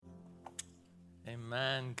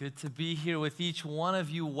Amen. Good to be here with each one of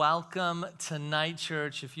you. Welcome tonight,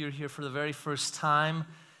 church. If you're here for the very first time,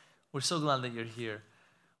 we're so glad that you're here.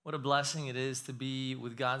 What a blessing it is to be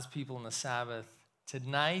with God's people on the Sabbath.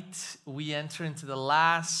 Tonight, we enter into the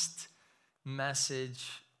last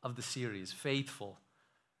message of the series, Faithful,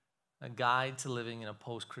 a guide to living in a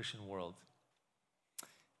post-Christian world.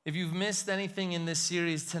 If you've missed anything in this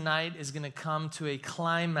series, tonight is going to come to a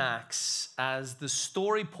climax as the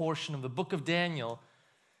story portion of the book of Daniel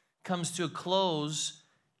comes to a close,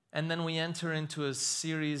 and then we enter into a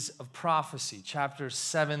series of prophecy, chapters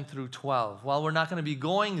 7 through 12. While we're not going to be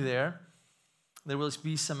going there will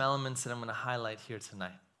be some elements that I'm going to highlight here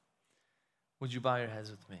tonight. Would you bow your heads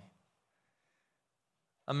with me?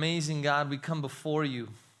 Amazing God, we come before you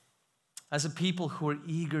as a people who are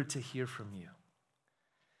eager to hear from you.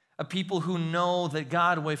 A people who know that,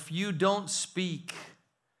 God, if you don't speak,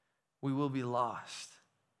 we will be lost.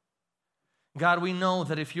 God, we know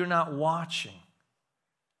that if you're not watching,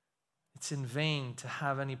 it's in vain to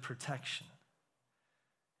have any protection.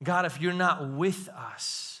 God, if you're not with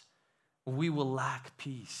us, we will lack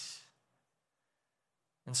peace.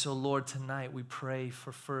 And so, Lord, tonight we pray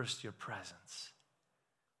for first your presence.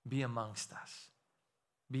 Be amongst us.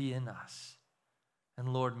 Be in us.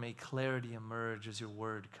 And Lord, may clarity emerge as your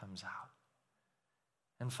word comes out.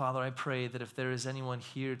 And Father, I pray that if there is anyone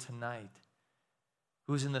here tonight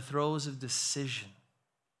who's in the throes of decision,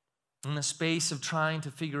 in the space of trying to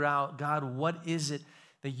figure out, God, what is it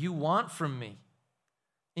that you want from me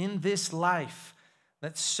in this life,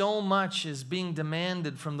 that so much is being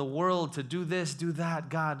demanded from the world to do this, do that.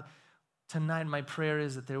 God, tonight my prayer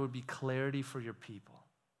is that there would be clarity for your people.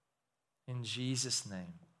 In Jesus'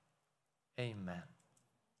 name, amen.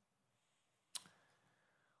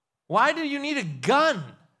 Why do you need a gun?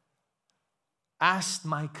 Asked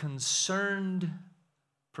my concerned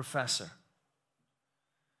professor.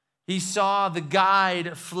 He saw the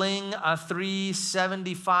guide fling a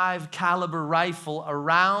 .375 caliber rifle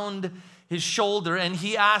around his shoulder, and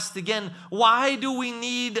he asked again, why do we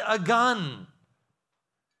need a gun?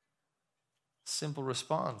 Simple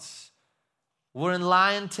response. We're in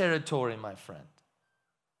lion territory, my friend.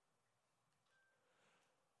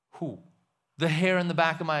 Who? The hair in the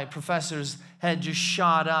back of my professor's head just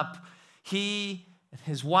shot up. He and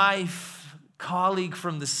his wife, colleague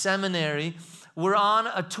from the seminary, were on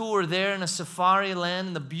a tour there in a safari land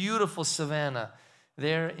in the beautiful savannah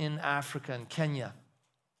there in Africa, in Kenya.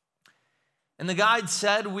 And the guide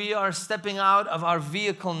said, we are stepping out of our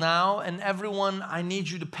vehicle now, and everyone, I need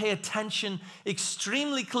you to pay attention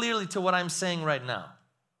extremely clearly to what I'm saying right now.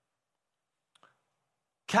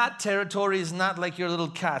 Cat territory is not like your little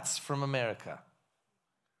cats from America.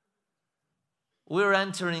 We're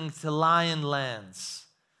entering to lion lands.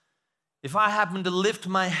 If I happen to lift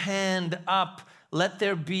my hand up, let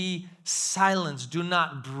there be silence. Do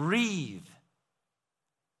not breathe.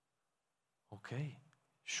 Okay,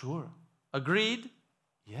 sure. Agreed?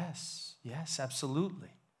 Yes,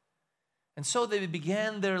 absolutely. And so they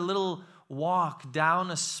began their little walk down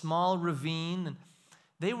a small ravine, and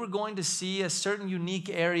they were going to see a certain unique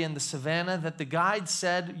area in the savannah that the guide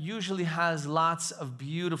said usually has lots of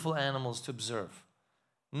beautiful animals to observe.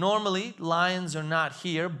 Normally, lions are not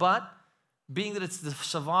here, but being that it's the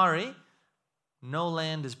safari, no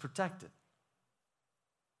land is protected.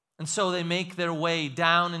 And so they make their way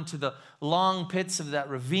down into the long pits of that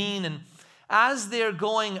ravine, and as they're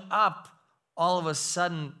going up, all of a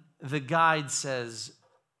sudden, the guide says,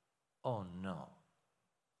 oh no.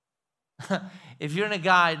 If you're in a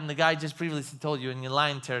guide and the guide just previously told you in your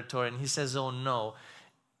lion territory and he says, oh no,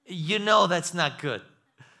 you know that's not good.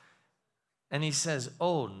 And he says,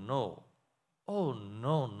 oh no,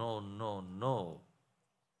 no.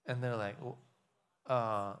 And they're like,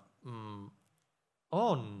 oh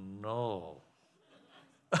no.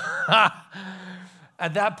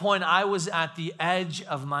 At that point, I was at the edge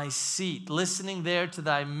of my seat, listening there to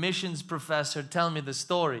thy missions professor telling me the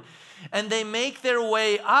story. And they make their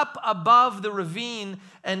way up above the ravine,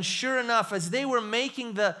 and sure enough, as they were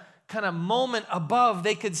making the kind of moment above,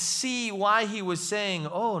 they could see why he was saying,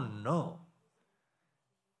 oh no.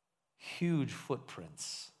 Huge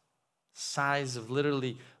footprints, size of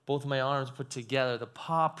literally both my arms put together, the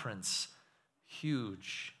paw prints,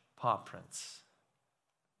 huge paw prints,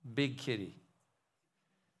 big kitty.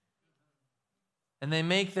 And they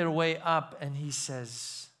make their way up, and he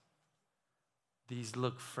says, these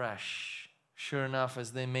look fresh. Sure enough,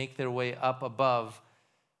 as they make their way up above,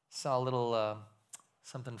 saw a little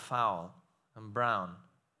something foul and brown.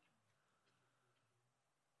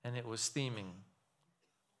 And it was steaming.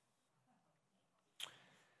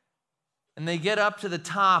 And they get up to the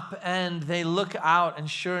top and they look out, and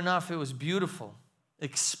sure enough, it was beautiful.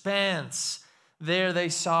 Expanse. There they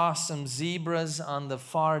saw some zebras on the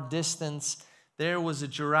far distance. There was a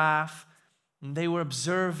giraffe. And they were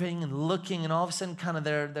observing and looking, and all of a sudden kind of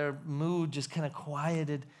their mood just kind of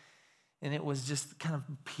quieted, and it was just kind of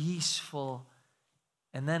peaceful.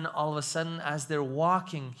 And then all of a sudden, as they're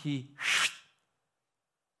walking,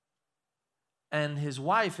 and his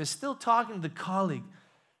wife is still talking to the colleague.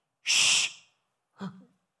 Shh.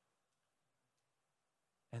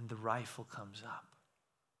 And the rifle comes up.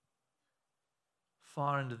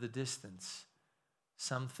 Far into the distance,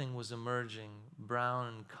 something was emerging,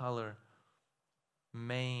 brown in color,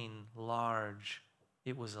 mane large.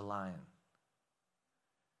 It was a lion.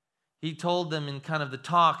 He told them in kind of the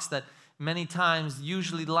talks that many times,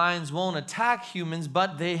 usually lions won't attack humans,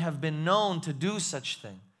 but they have been known to do such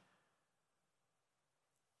thing.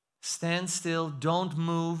 Stand still, don't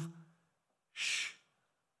move. Shh.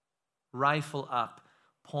 Rifle up,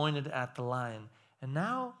 pointed at the lion. And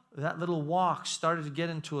now that little walk started to get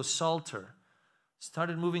into a salter.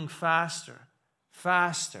 Started moving faster,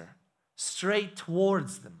 faster, straight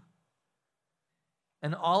towards them.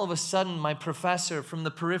 And all of a sudden, my professor, from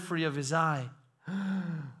the periphery of his eye,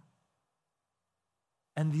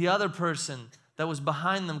 and the other person that was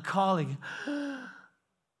behind them calling,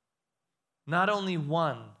 not only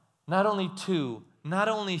one, not only two, not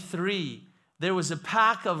only three, there was a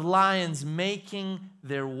pack of lions making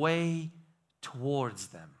their way towards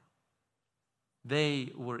them.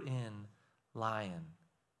 They were in lion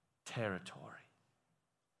territory.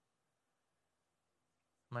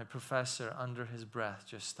 My professor, under his breath,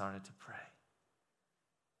 just started to pray.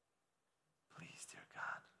 Please, dear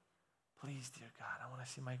God. Please, dear God, I want to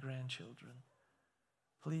see my grandchildren.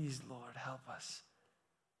 Please, Lord, help us.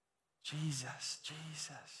 Jesus,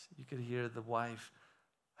 Jesus. You could hear the wife,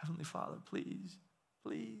 Heavenly Father, please,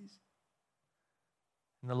 please.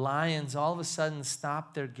 And the lions all of a sudden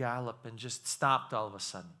stopped their gallop and just stopped all of a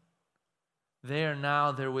sudden. They're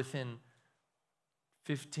within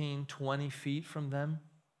 15, 20 feet from them.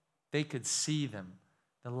 They could see them,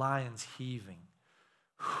 the lions heaving.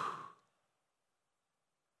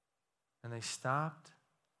 And they stopped,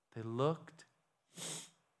 they looked,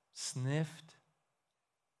 sniffed,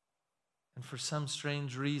 and for some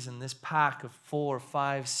strange reason, this pack of 4,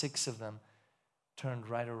 5, 6 of them turned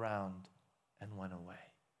right around and went away.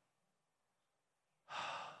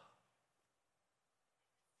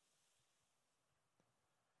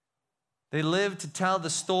 They lived to tell the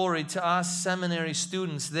story to us seminary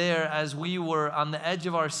students there as we were on the edge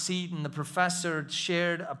of our seat and the professor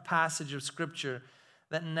shared a passage of scripture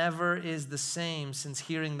that never is the same since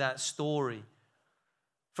hearing that story.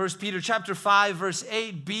 1 Peter chapter 5, verse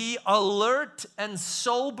 8, be alert and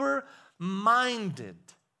sober-minded.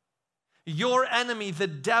 Your enemy, the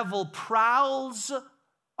devil, prowls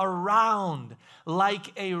around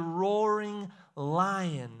like a roaring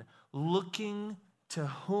lion, looking to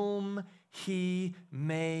whom he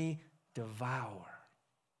may devour.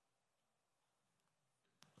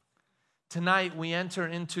 Tonight we enter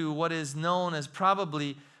into what is known as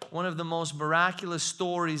probably one of the most miraculous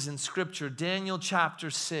stories in Scripture, Daniel chapter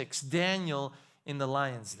 6, Daniel in the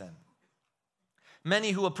lion's den.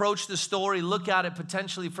 Many who approach the story look at it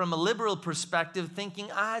potentially from a liberal perspective, thinking,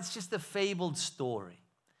 it's just a fabled story.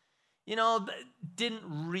 You know, it didn't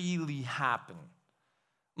really happen.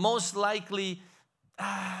 Most likely,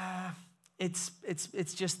 it's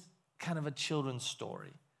just kind of a children's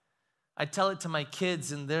story. I tell it to my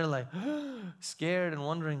kids and they're like scared and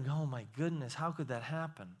wondering, oh my goodness, how could that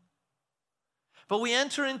happen? But we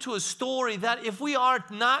enter into a story that if we are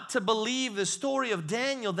not to believe the story of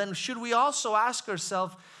Daniel, then should we also ask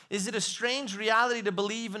ourselves, is it a strange reality to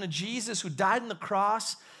believe in a Jesus who died on the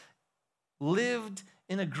cross, lived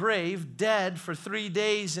in a grave, dead for 3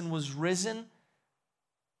 days and was risen?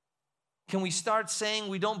 Can we start saying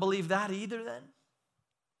we don't believe that either then?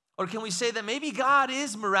 Or can we say that maybe God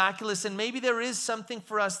is miraculous and maybe there is something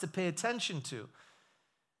for us to pay attention to?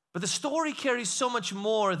 But the story carries so much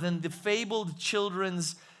more than the fabled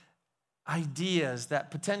children's ideas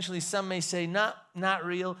that potentially some may say not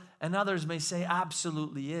real and others may say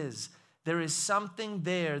absolutely is. There is something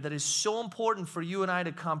there that is so important for you and I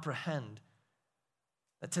to comprehend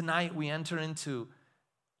that tonight we enter into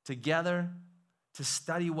together to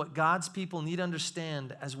study what God's people need to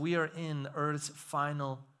understand as we are in earth's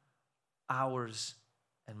final hours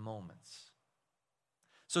and moments.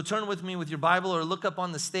 So turn with me with your Bible or look up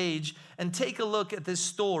on the stage and take a look at this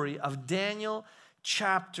story of Daniel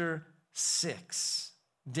chapter 6.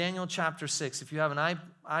 Daniel chapter 6. If you have an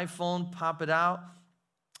iPhone, pop it out.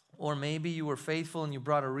 Or maybe you were faithful and you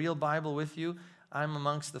brought a real Bible with you. I'm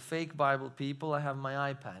amongst the fake Bible people. I have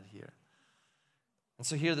my iPad here. And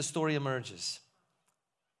so here the story emerges.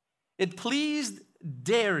 It pleased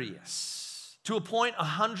Darius to appoint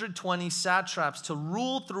 120 satraps to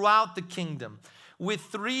rule throughout the kingdom, with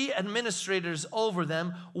 3 administrators over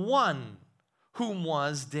them, one whom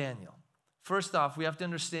was Daniel. First off, we have to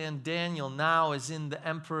understand Daniel now is in the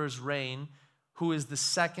emperor's reign, who is the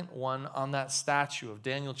second one on that statue of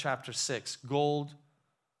Daniel chapter 6. Gold.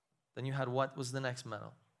 Then you had, what was the next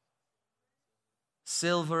metal?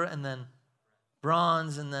 Silver, and then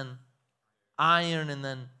bronze, and then iron, and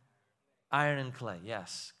then iron and clay.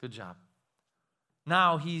 Yes, good job.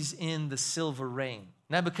 Now he's in the silver reign.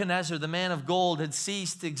 Nebuchadnezzar, the man of gold, had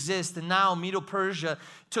ceased to exist, and now Medo-Persia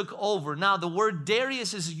took over. Now the word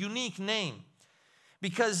Darius is a unique name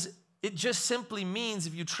because it just simply means,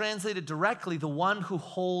 if you translate it directly, the one who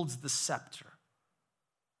holds the scepter.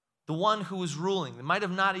 The one who was ruling. It might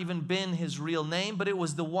have not even been his real name, but it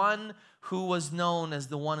was the one who was known as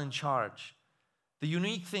the one in charge. The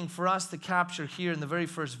unique thing for us to capture here in the very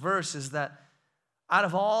first verse is that out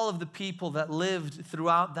of all of the people that lived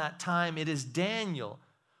throughout that time, it is Daniel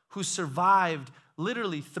who survived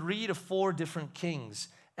literally 3 to 4 different kings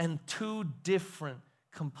and 2 different,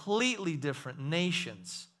 completely different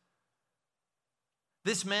nations.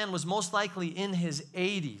 This man was most likely in his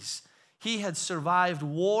 80s. He had survived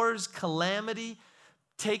wars, calamity,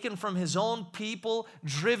 taken from his own people,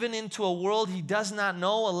 driven into a world he does not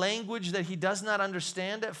know, a language that he does not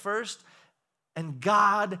understand at first, and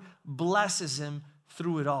God blesses him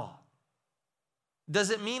through it all.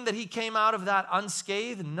 Does it mean that he came out of that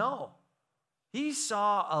unscathed? No. He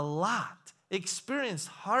saw a lot, experienced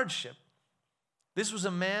hardship. This was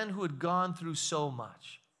a man who had gone through so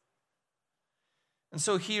much. And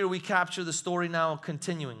so here we capture the story now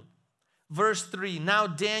continuing. Verse 3, now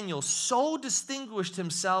Daniel so distinguished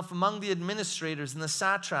himself among the administrators and the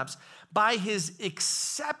satraps by his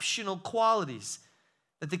exceptional qualities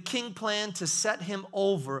that the king planned to set him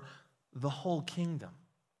over the whole kingdom.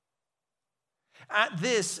 At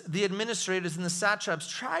this, the administrators and the satraps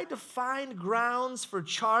tried to find grounds for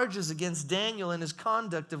charges against Daniel and his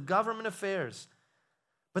conduct of government affairs,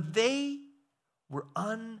 but they were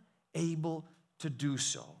unable to do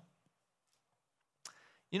so.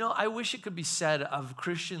 You know, I wish it could be said of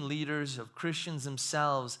Christian leaders, of Christians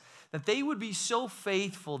themselves, that they would be so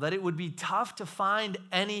faithful that it would be tough to find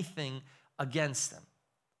anything against them.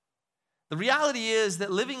 The reality is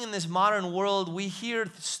that living in this modern world, we hear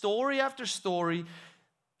story after story,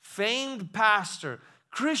 famed pastor,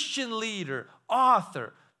 Christian leader,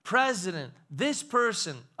 author, president, this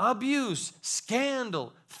person, abuse,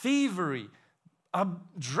 scandal, thievery,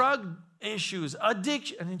 drug issues,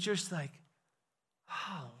 addiction, and it's just like,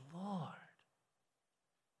 oh, Lord.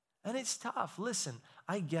 And it's tough. Listen,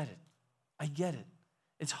 I get it. I get it.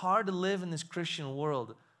 It's hard to live in this Christian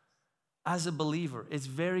world as a believer. It's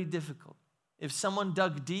very difficult. If someone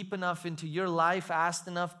dug deep enough into your life, asked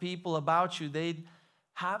enough people about you, they'd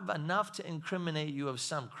have enough to incriminate you of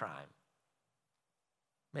some crime.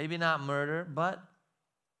 Maybe not murder, but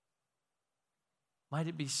might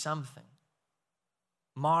it be something?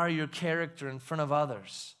 Mar your character in front of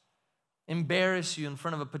others. Embarrass you in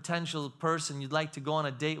front of a potential person you'd like to go on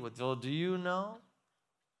a date with. Oh, do you know?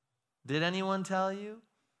 Did anyone tell you?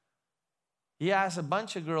 He asked a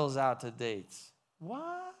bunch of girls out to dates.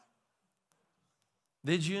 What?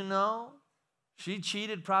 Did you know? She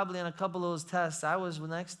cheated probably on a couple of those tests. I was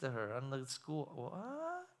next to her on the school.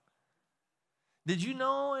 What? Did you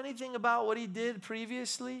know anything about what he did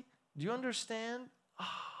previously? Do you understand? Oh.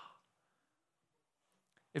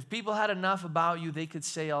 If people had enough about you, they could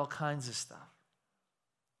say all kinds of stuff.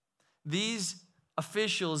 These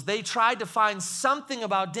officials, they tried to find something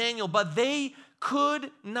about Daniel, but they could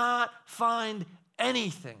not find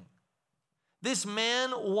anything. This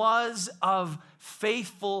man was of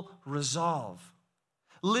faithful resolve,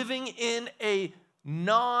 living in a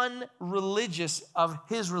non-religious, of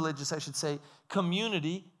his religious, I should say,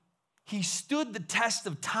 community. He stood the test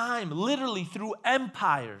of time, literally through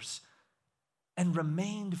empires, and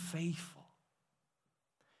remained faithful.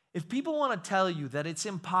 If people want to tell you that it's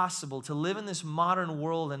impossible to live in this modern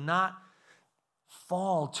world and not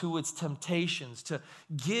fall to its temptations, to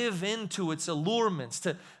give in to its allurements,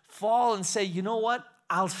 to fall and say, you know what,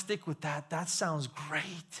 I'll stick with that. That sounds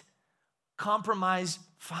great. Compromise,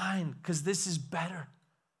 fine, because this is better.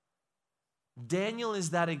 Daniel is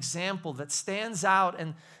that example that stands out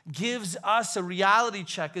and gives us a reality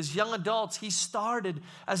check as young adults. He started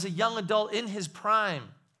as a young adult in his prime.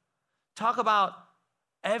 Talk about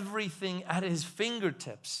everything at his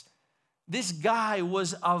fingertips. This guy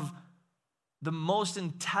was of the most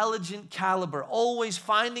intelligent caliber, always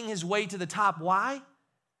finding his way to the top. Why?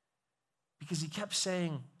 Because he kept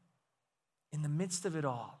saying, in the midst of it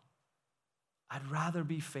all, I'd rather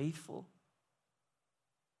be faithful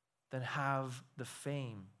than have the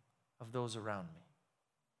fame of those around me.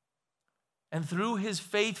 And through his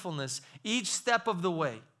faithfulness, each step of the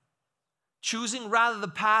way, choosing rather the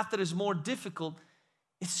path that is more difficult,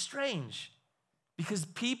 it's strange because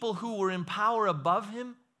people who were in power above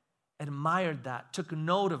him admired that, took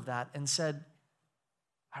note of that, and said,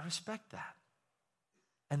 I respect that.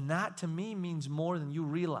 And that to me means more than you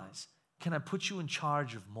realize. Can I put you in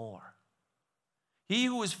charge of more? He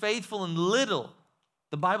who is faithful in little,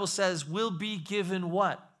 the Bible says, will be given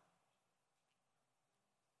what?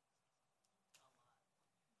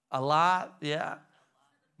 A lot, yeah.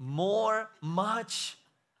 More, much.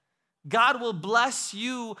 God will bless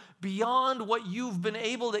you beyond what you've been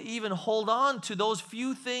able to even hold on to. Those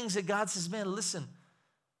few things that God says, man, listen,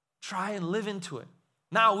 try and live into it.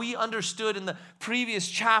 Now, we understood in the previous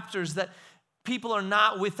chapters that people are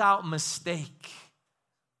not without mistake.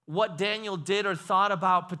 What Daniel did or thought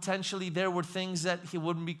about, potentially there were things that he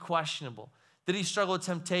wouldn't be questionable. Did he struggle with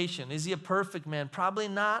temptation? Is he a perfect man? Probably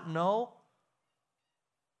not, no.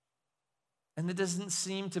 And it doesn't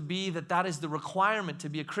seem to be that is the requirement to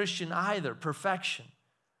be a Christian either, perfection.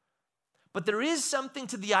 But there is something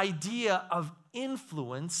to the idea of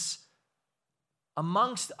influence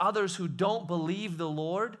amongst others who don't believe the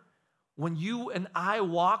Lord. When you and I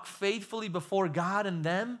walk faithfully before God and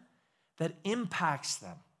them, that impacts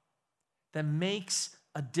them, that makes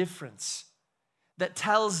a difference, that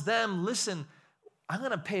tells them, listen, I'm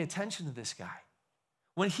going to pay attention to this guy.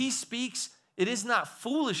 When he speaks, it is not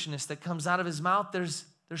foolishness that comes out of his mouth. There's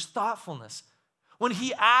thoughtfulness. When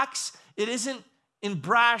he acts, it isn't in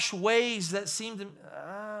brash ways that seem to,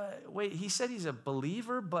 wait, he said he's a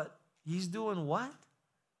believer, but he's doing what?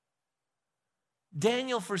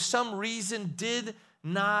 Daniel, for some reason, did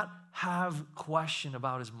not have question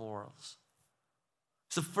about his morals.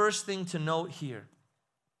 It's the first thing to note here.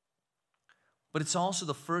 But it's also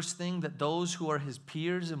the first thing that those who are his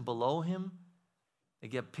peers and below him, they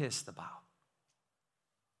get pissed about.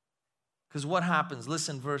 Because what happens?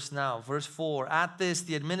 Listen, verse 4. At this,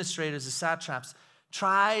 the administrators, the satraps,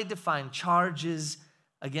 tried to find charges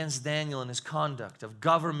against Daniel in his conduct of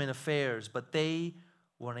government affairs, but they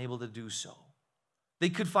weren't able to do so. They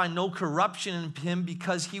could find no corruption in him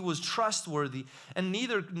because he was trustworthy and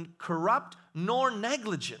neither corrupt nor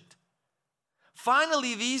negligent.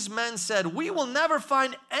 Finally, these men said, we will never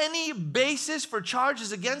find any basis for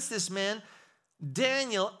charges against this man,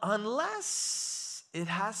 Daniel, unless it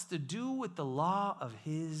has to do with the law of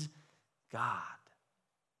his God.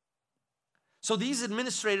 So these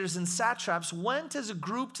administrators and satraps went as a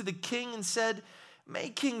group to the king and said, may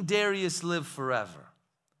King Darius live forever.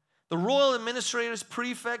 The royal administrators,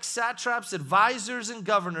 prefects, satraps, advisors, and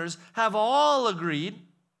governors have all agreed,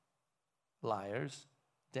 liars,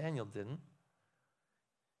 Daniel didn't,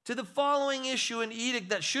 to the following issue an edict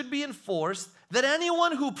that should be enforced, that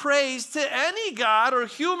anyone who prays to any god or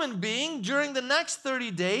human being during the next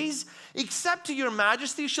 30 days, except to your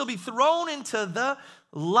majesty, shall be thrown into the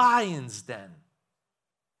lion's den.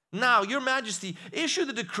 Now, your majesty, issue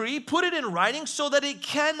the decree, put it in writing so that it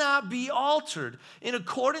cannot be altered in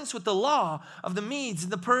accordance with the law of the Medes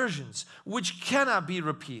and the Persians, which cannot be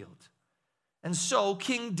repealed. And so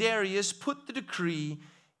King Darius put the decree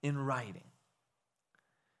in writing.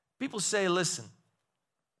 People say, listen,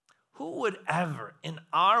 who would ever in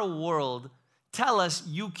our world tell us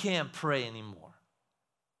you can't pray anymore?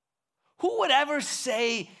 Who would ever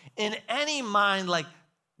say in any mind like,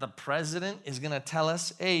 the president is going to tell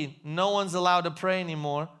us, hey, no one's allowed to pray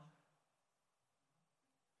anymore?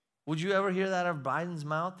 Would you ever hear that out of Biden's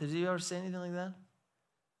mouth? Did you ever say anything like that?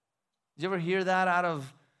 Did you ever hear that out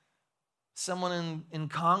of someone in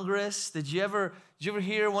Congress? Did you ever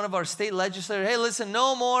hear one of our state legislators, hey, listen,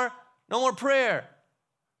 no more prayer?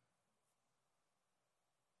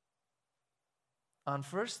 On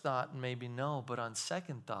first thought, maybe no, but on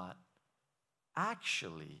second thought,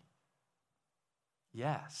 actually,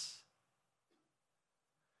 yes.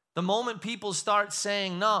 The moment people start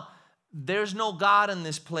saying, no, there's no God in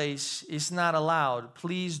this place, it's not allowed,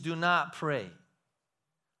 please do not pray.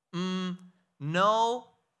 No,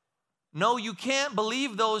 you can't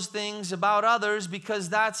believe those things about others because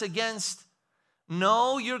that's against.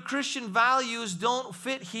 No, your Christian values don't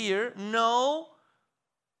fit here. No.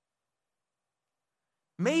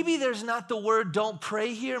 Maybe there's not the word don't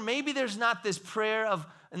pray here. Maybe there's not this prayer of,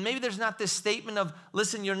 and maybe there's not this statement of,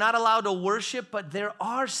 listen, you're not allowed to worship, but there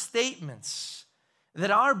are statements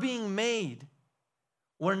that are being made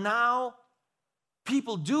where now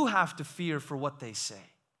people do have to fear for what they say,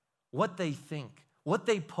 what they think, what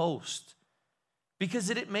they post, because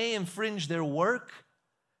it may infringe their work,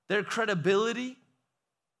 their credibility.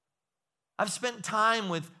 I've spent time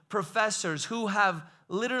with professors who have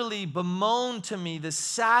literally bemoaned to me the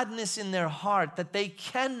sadness in their heart that they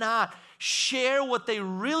cannot share what they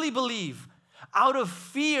really believe out of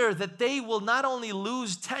fear that they will not only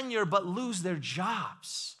lose tenure but lose their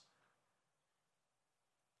jobs.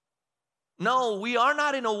 No, we are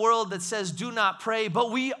not in a world that says do not pray,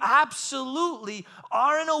 but we absolutely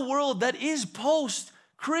are in a world that is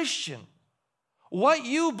post-Christian. What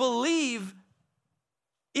you believe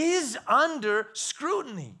is under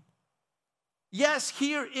scrutiny. Yes,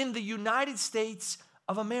 here in the United States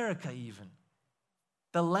of America even.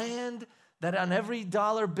 The land that on every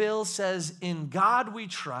dollar bill says, "In God we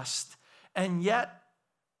trust," and yet,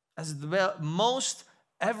 as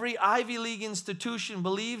every Ivy League institution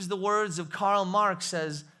believes the words of Karl Marx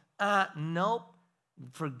says, nope,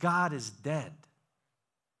 for God is dead.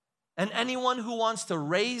 And anyone who wants to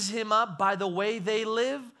raise him up by the way they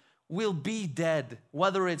live will be dead,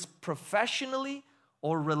 whether it's professionally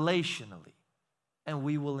or relationally, and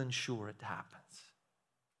we will ensure it happens.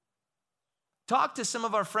 Talk to some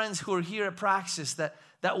of our friends who are here at Praxis that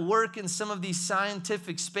work in some of these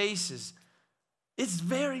scientific spaces. It's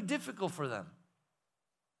very difficult for them.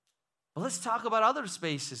 But let's talk about other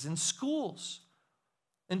spaces in schools.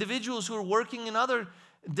 Individuals who are working in other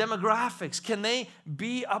demographics. Can they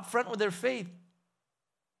be upfront with their faith?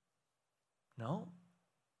 No.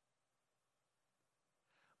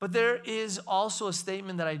 But there is also a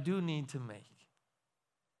statement that I do need to make.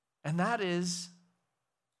 And that is,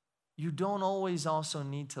 you don't always also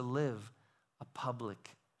need to live a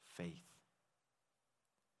public faith.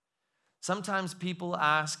 Sometimes people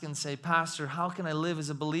ask and say, "Pastor, how can I live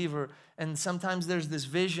as a believer?" And sometimes there's this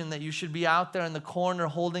vision that you should be out there in the corner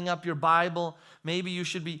holding up your Bible. Maybe you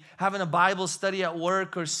should be having a Bible study at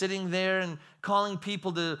work or sitting there and calling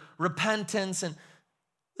people to repentance. And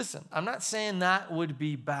listen, I'm not saying that would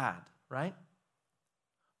be bad, right?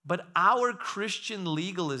 But our Christian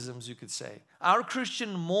legalisms, you could say, our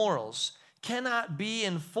Christian morals cannot be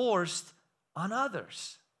enforced on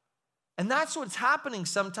others. And that's what's happening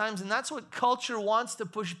sometimes, and that's what culture wants to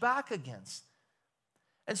push back against.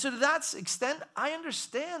 And so to that extent, I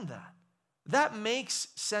understand that. That makes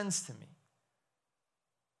sense to me.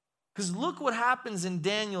 Because look what happens in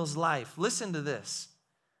Daniel's life. Listen to this.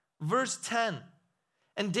 Verse 10.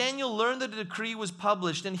 And Daniel learned that the decree was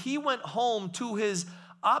published, and he went home to his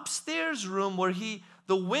upstairs room where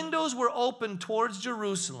the windows were open towards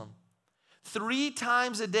Jerusalem. 3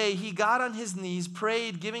 times a day he got on his knees,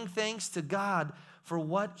 prayed, giving thanks to God for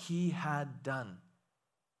what he had done.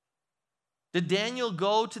 Did Daniel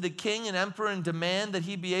go to the king and emperor and demand that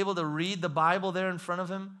he be able to read the Bible there in front of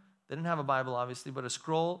him? They didn't have a Bible, obviously, but a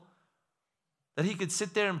scroll. That he could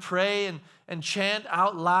sit there and pray and chant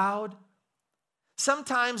out loud.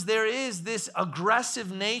 Sometimes there is this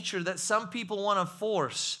aggressive nature that some people want to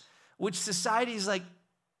force, which society is like,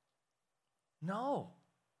 no.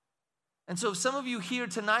 And so if some of you here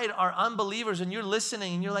tonight are unbelievers and you're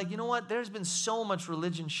listening and you're like, you know what, there's been so much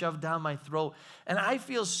religion shoved down my throat and I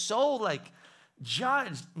feel so like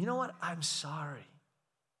judged. You know what? I'm sorry.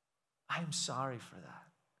 I'm sorry for that.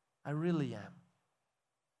 I really am.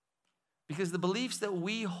 Because the beliefs that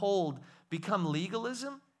we hold become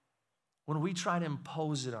legalism when we try to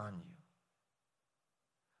impose it on you.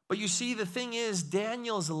 But you see, the thing is,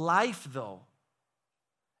 Daniel's life though,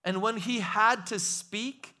 and when he had to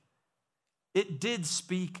speak, it did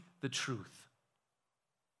speak the truth.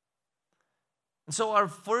 And so our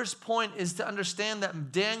first point is to understand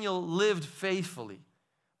that Daniel lived faithfully.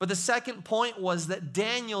 But the second point was that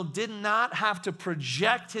Daniel did not have to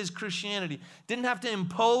project his Christianity, didn't have to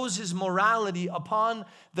impose his morality upon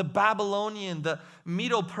the Babylonian, the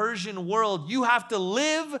Medo-Persian world. You have to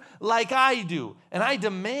live like I do, and I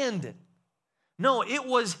demand it. No, it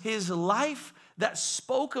was his life that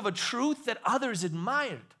spoke of a truth that others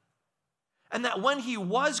admired. And that when he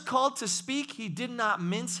was called to speak, he did not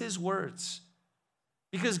mince his words.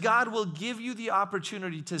 Because God will give you the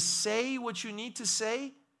opportunity to say what you need to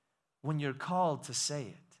say when you're called to say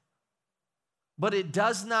it. But it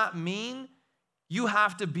does not mean you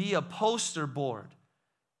have to be a poster board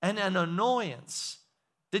and an annoyance.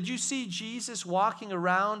 Did you see Jesus walking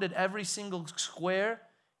around at every single square,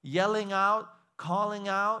 yelling out, calling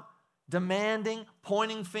out, demanding,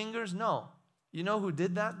 pointing fingers? No. You know who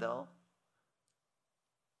did that though?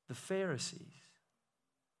 The Pharisees,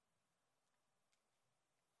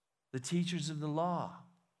 the teachers of the law.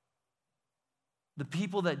 the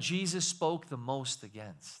people that Jesus spoke the most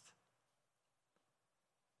against.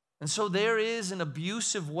 And so there is an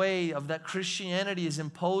abusive way of that Christianity is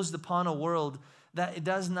imposed upon a world that it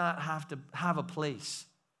does not have to have a place.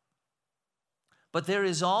 But there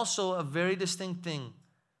is also a very distinct thing.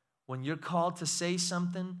 When you're called to say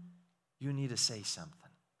something, you need to say something.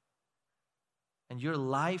 And your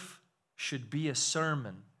life should be a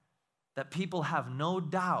sermon that people have no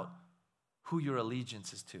doubt who your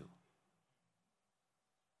allegiance is to.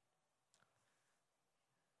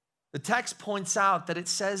 The text points out that it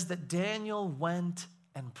says that Daniel went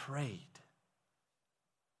and prayed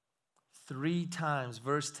 3 times,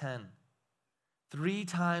 verse 10. 3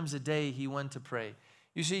 times a day he went to pray.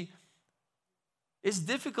 You see, it's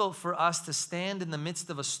difficult for us to stand in the midst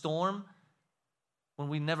of a storm when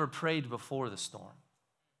we never prayed before the storm.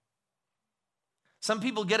 Some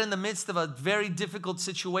people get in the midst of a very difficult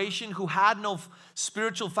situation who had no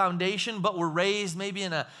spiritual foundation but were raised maybe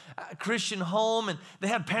in a Christian home, and they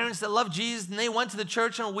had parents that loved Jesus, and they went to the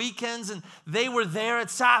church on weekends, and they were there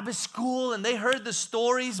at Sabbath school, and they heard the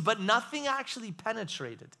stories, but nothing actually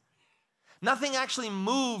penetrated. Nothing actually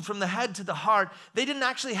moved from the head to the heart. They didn't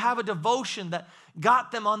actually have a devotion that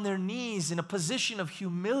got them on their knees in a position of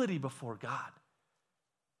humility before God,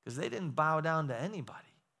 because they didn't bow down to anybody.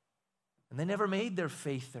 And they never made their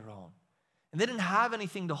faith their own. And they didn't have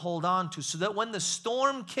anything to hold on to, so that when the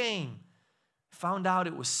storm came, found out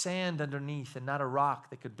it was sand underneath and not a rock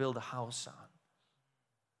they could build a house on.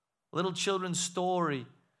 Little children's story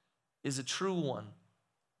is a true one.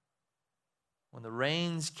 When the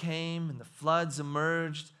rains came and the floods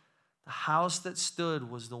emerged, the house that stood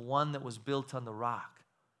was the one that was built on the rock.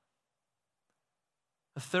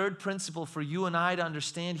 A third principle for you and I to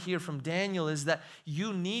understand here from Daniel is that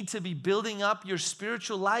you need to be building up your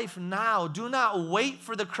spiritual life now. Do not wait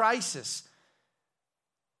for the crisis.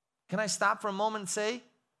 Can I stop for a moment and say,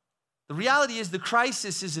 the reality is the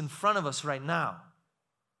crisis is in front of us right now.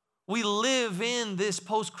 We live in this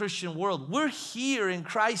post-Christian world. We're here in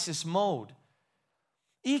crisis mode.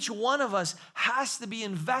 Each one of us has to be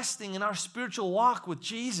investing in our spiritual walk with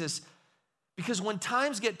Jesus, because when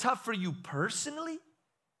times get tough for you personally,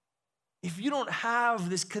 if you don't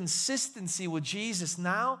have this consistency with Jesus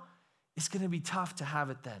now, it's going to be tough to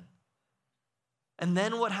have it then. And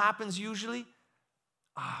then what happens usually?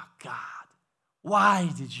 Oh, God,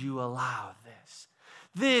 why did you allow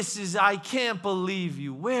this? I can't believe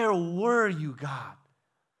you. Where were you, God?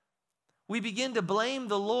 We begin to blame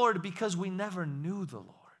the Lord because we never knew the Lord.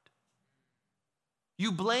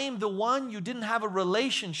 You blame the one you didn't have a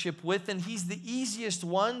relationship with, and he's the easiest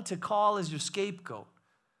one to call as your scapegoat.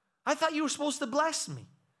 I thought you were supposed to bless me.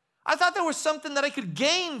 I thought there was something that I could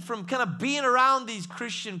gain from kind of being around these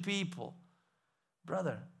Christian people.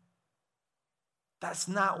 Brother, that's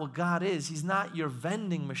not what God is. He's not your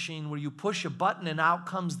vending machine where you push a button and out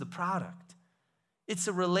comes the product. It's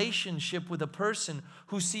a relationship with a person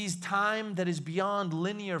who sees time that is beyond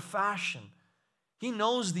linear fashion. He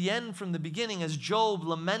knows the end from the beginning, as Job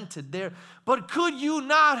lamented there. But could you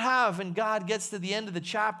not have? And God gets to the end of the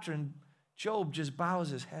chapter and Job just bows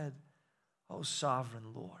his head. Oh,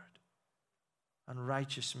 sovereign Lord,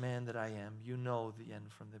 unrighteous man that I am, you know the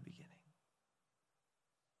end from the beginning.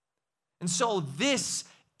 And so this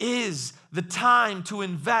is the time to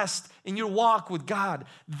invest in your walk with God.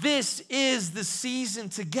 This is the season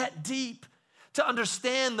to get deep, to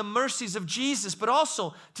understand the mercies of Jesus, but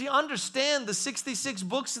also to understand the 66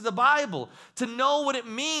 books of the Bible, to know what it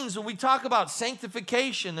means when we talk about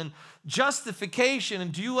sanctification and justification.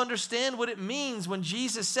 And do you understand what it means when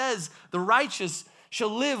Jesus says the righteous shall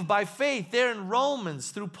live by faith there in Romans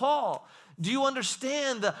through Paul? Do you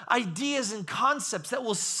understand the ideas and concepts that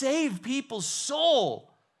will save people's soul?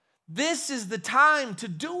 This is the time to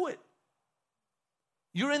do it.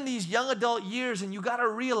 You're in these young adult years, and you got to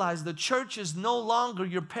realize the church is no longer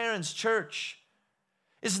your parents' church.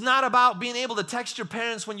 It's not about being able to text your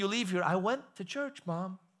parents when you leave here. I went to church,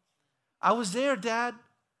 Mom. I was there, Dad.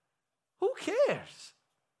 Who cares?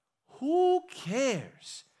 Who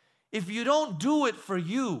cares? If you don't do it for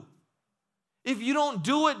you, if you don't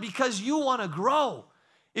do it because you want to grow,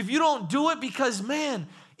 if you don't do it because, man,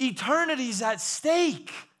 eternity's at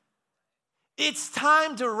stake, it's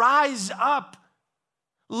time to rise up.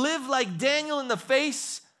 Live like Daniel in the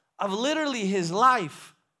face of literally his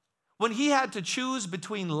life. When he had to choose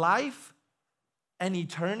between life and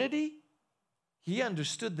eternity, he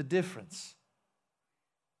understood the difference.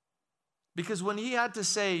 Because when he had to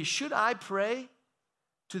say, should I pray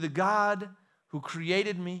to the God who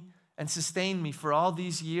created me and sustained me for all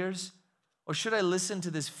these years? Or should I listen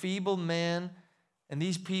to this feeble man and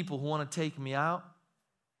these people who want to take me out?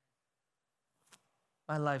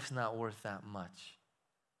 my life's not worth that much,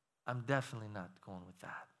 I'm definitely not going with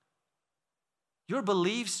that. Your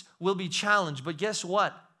beliefs will be challenged, but guess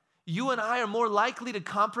what? You and I are more likely to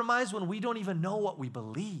compromise when we don't even know what we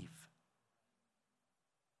believe.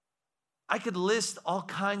 I could list all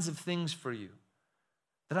kinds of things for you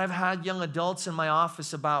that I've had young adults in my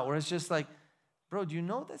office about where it's just like, bro, do you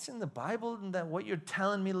know that's in the Bible and that what you're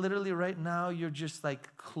telling me literally right now, you're just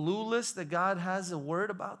like clueless that God has a word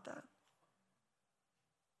about that?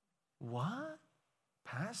 What?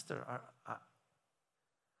 Pastor,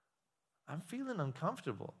 I'm feeling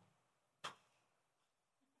uncomfortable.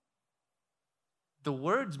 The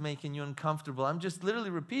word's making you uncomfortable. I'm just literally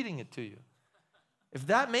repeating it to you. If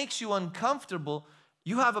that makes you uncomfortable,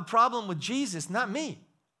 you have a problem with Jesus, not me.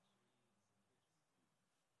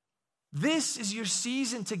 This is your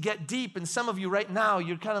season to get deep. And some of you right now,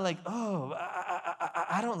 you're kind of like, oh,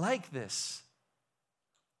 I don't like this.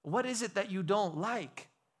 What is it that you don't like?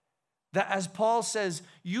 That, as Paul says,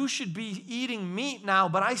 you should be eating meat now,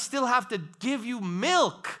 but I still have to give you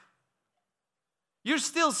milk. You're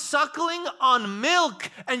still suckling on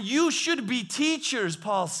milk, and you should be teachers,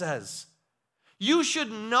 Paul says. You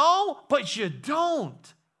should know, but you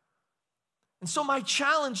don't. And so my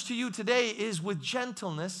challenge to you today is with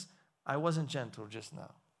gentleness. I wasn't gentle just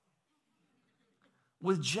now.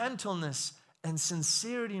 With gentleness and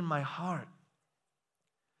sincerity in my heart,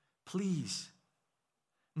 please,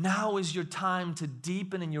 now is your time to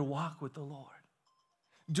deepen in your walk with the Lord.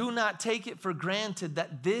 Do not take it for granted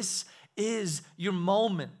that this is your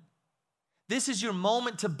moment. This is your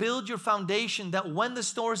moment to build your foundation that when the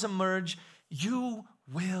storms emerge, you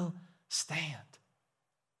will stand.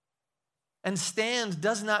 And stand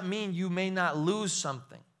does not mean you may not lose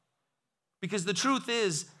something. Because the truth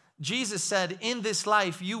is, Jesus said, in this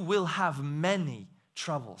life you will have many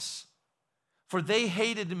troubles. For they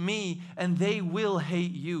hated me and they will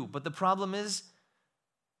hate you. But the problem is,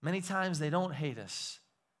 many times they don't hate us.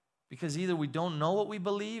 Because either we don't know what we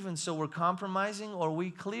believe and so we're compromising, or we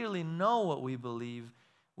clearly know what we believe,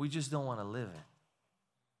 we just don't want to live it.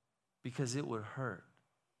 Because it would hurt.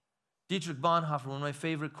 Dietrich Bonhoeffer, one of my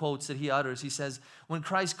favorite quotes that he utters, he says, when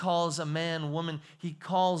Christ calls a man, woman, he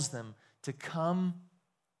calls them to come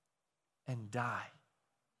and die.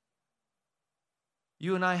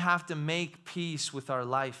 You and I have to make peace with our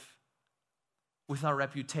life, with our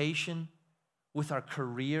reputation, with our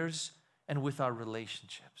careers, and with our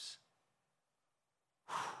relationships.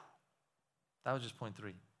 That was just point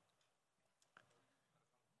 3.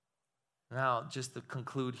 Now, just to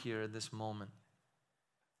conclude here at this moment.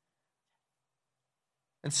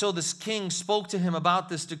 And so this king spoke to him about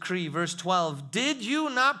this decree. Verse 12, did you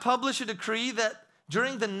not publish a decree that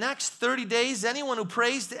during the next 30 days, anyone who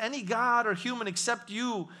prays to any god or human except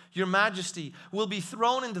you, your majesty, will be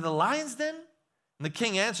thrown into the lion's den? And the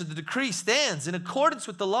king answered, the decree stands in accordance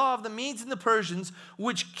with the law of the Medes and the Persians,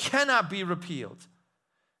 which cannot be repealed.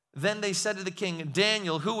 Then they said to the king,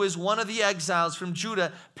 Daniel, who is one of the exiles from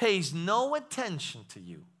Judah, pays no attention to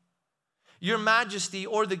you, your majesty,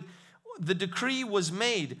 or the decree was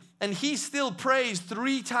made, and he still prays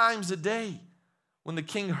 3 times a day. When the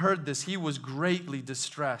king heard this, he was greatly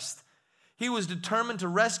distressed. He was determined to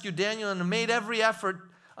rescue Daniel and made every effort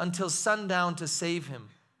until sundown to save him.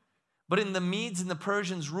 But in the Medes and the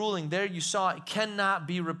Persians ruling, there you saw it cannot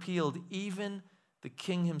be repealed. Even the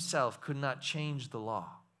king himself could not change the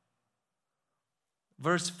law.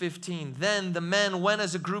 Verse 15, then the men went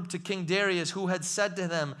as a group to King Darius, who had said to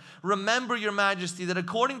them, remember, your majesty, that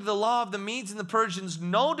according to the law of the Medes and the Persians,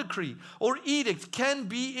 no decree or edict can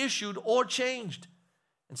be issued or changed.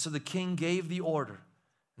 And so the king gave the order,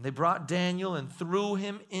 and they brought Daniel and threw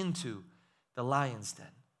him into the lion's den.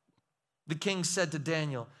 The king said to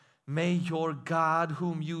Daniel, may your God,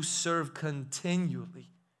 whom you serve continually,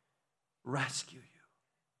 rescue you.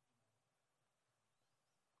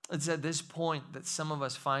 It's at this point that some of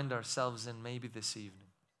us find ourselves in, maybe this evening,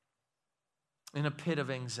 in a pit of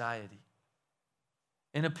anxiety,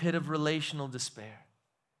 in a pit of relational despair,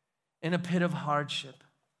 in a pit of hardship,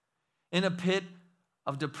 in a pit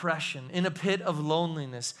of depression, in a pit of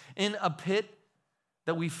loneliness, in a pit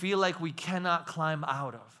that we feel like we cannot climb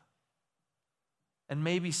out of. And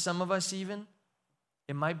maybe some of us even,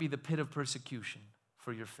 it might be the pit of persecution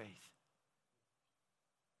for your faith.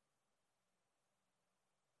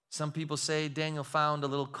 Some people say Daniel found a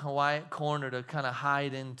little quiet corner to kind of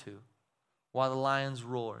hide into while the lions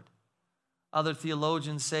roared. Other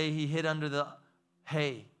theologians say he hid under the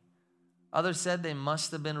hay. Others said they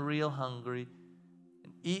must have been real hungry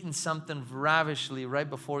and eaten something ravishly right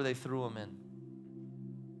before they threw him in.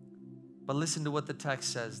 But listen to what the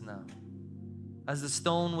text says now. As the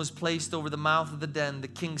stone was placed over the mouth of the den, the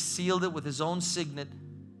king sealed it with his own signet,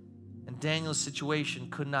 and Daniel's situation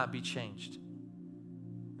could not be changed.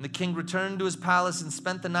 And the king returned to his palace and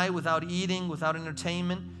spent the night without eating, without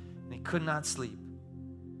entertainment, and he could not sleep.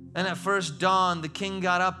 And at first dawn, the king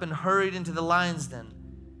got up and hurried into the lion's den.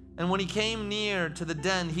 And when he came near to the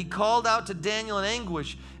den, he called out to Daniel in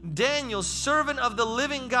anguish, "Daniel, servant of the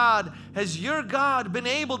living God, has your God been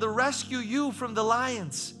able to rescue you from the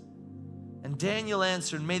lions?" And Daniel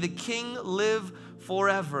answered, "May the king live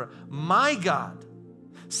forever. My God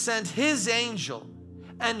sent his angel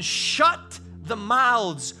and shut the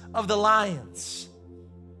mouths of the lions."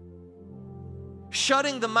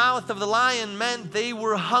 Shutting the mouth of the lion meant they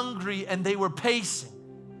were hungry and they were pacing.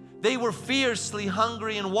 They were fiercely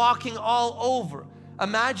hungry and walking all over.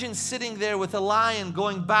 Imagine sitting there with a lion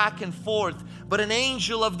going back and forth, but an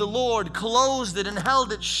angel of the Lord closed it and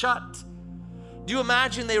held it shut. Do you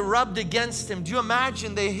imagine they rubbed against him? Do you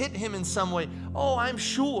imagine they hit him in some way? Oh, I'm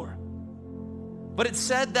sure. But it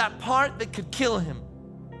said that part that could kill him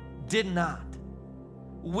did not.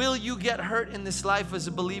 Will you get hurt in this life as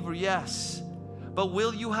a believer? Yes. But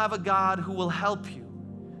will you have a God who will help you,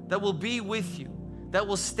 that will be with you, that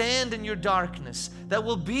will stand in your darkness, that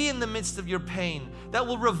will be in the midst of your pain, that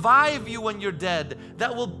will revive you when you're dead,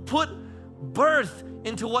 that will put birth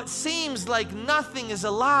into what seems like nothing is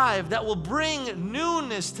alive, that will bring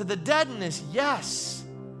newness to the deadness? Yes.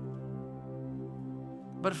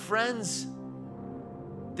 But friends,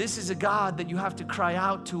 this is a God that you have to cry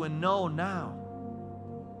out to and know now.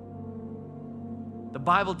 The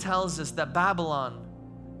Bible tells us that Babylon,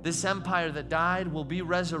 this empire that died, will be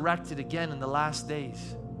resurrected again in the last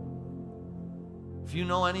days. If you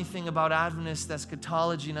know anything about Adventist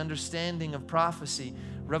eschatology and understanding of prophecy,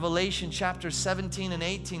 Revelation chapter 17 and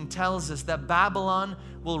 18 tells us that Babylon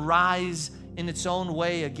will rise in its own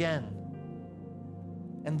way again.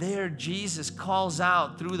 And there Jesus calls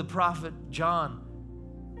out through the prophet John,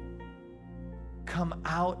 "Come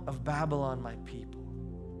out of Babylon, my people.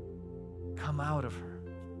 Come out of her."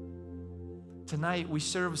 Tonight we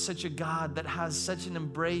serve such a God that has such an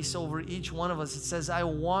embrace over each one of us. It says, "I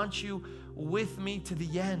want you with me to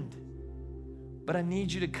the end, but I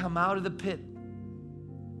need you to come out of the pit.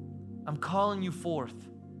 I'm calling you forth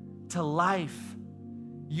to life.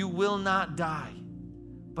 You will not die,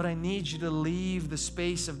 but I need you to leave the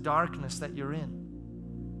space of darkness that you're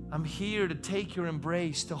in. I'm here to take your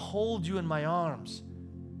embrace, to hold you in my arms."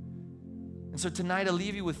 And so tonight I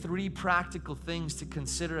leave you with 3 practical things to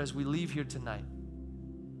consider as we leave here tonight.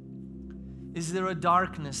 Is there a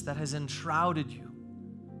darkness that has enshrouded you,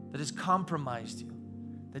 that has compromised you,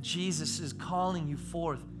 that Jesus is calling you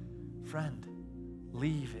forth? Friend,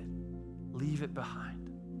 leave it. Leave it behind.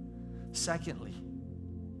 Secondly,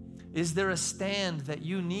 is there a stand that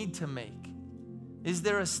you need to make? Is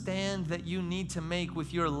there a stand that you need to make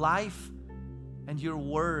with your life and your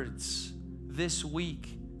words this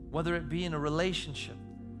week? Whether it be in a relationship,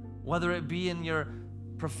 whether it be in your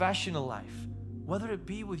professional life, whether it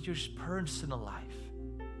be with your personal life.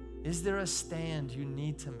 Is there a stand you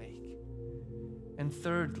need to make? And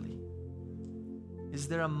thirdly, is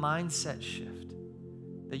there a mindset shift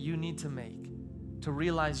that you need to make to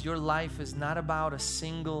realize your life is not about a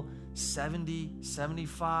single 70,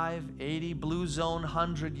 75, 80, blue zone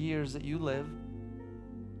 100 years that you live,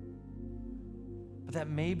 but that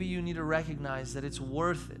maybe you need to recognize that it's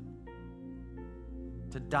worth it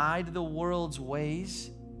to die to the world's ways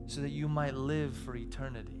so that you might live for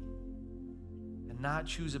eternity and not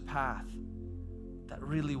choose a path that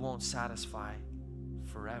really won't satisfy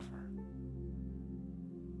forever.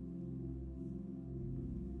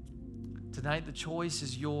 Tonight, the choice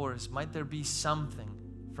is yours. Might there be something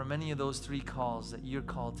from any of those 3 calls that you're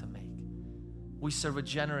called to make? We serve a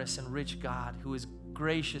generous and rich God who is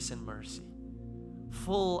gracious in mercy,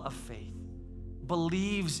 full of faith,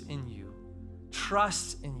 believes in you,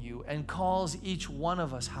 trusts in you, and calls each one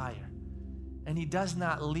of us higher. And He does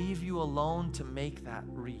not leave you alone to make that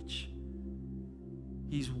reach.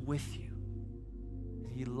 He's with you, and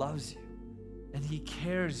He loves you, and He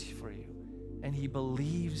cares for you, and He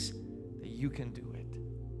believes that you can do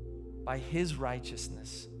it. By His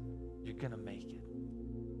righteousness, you're going to make it.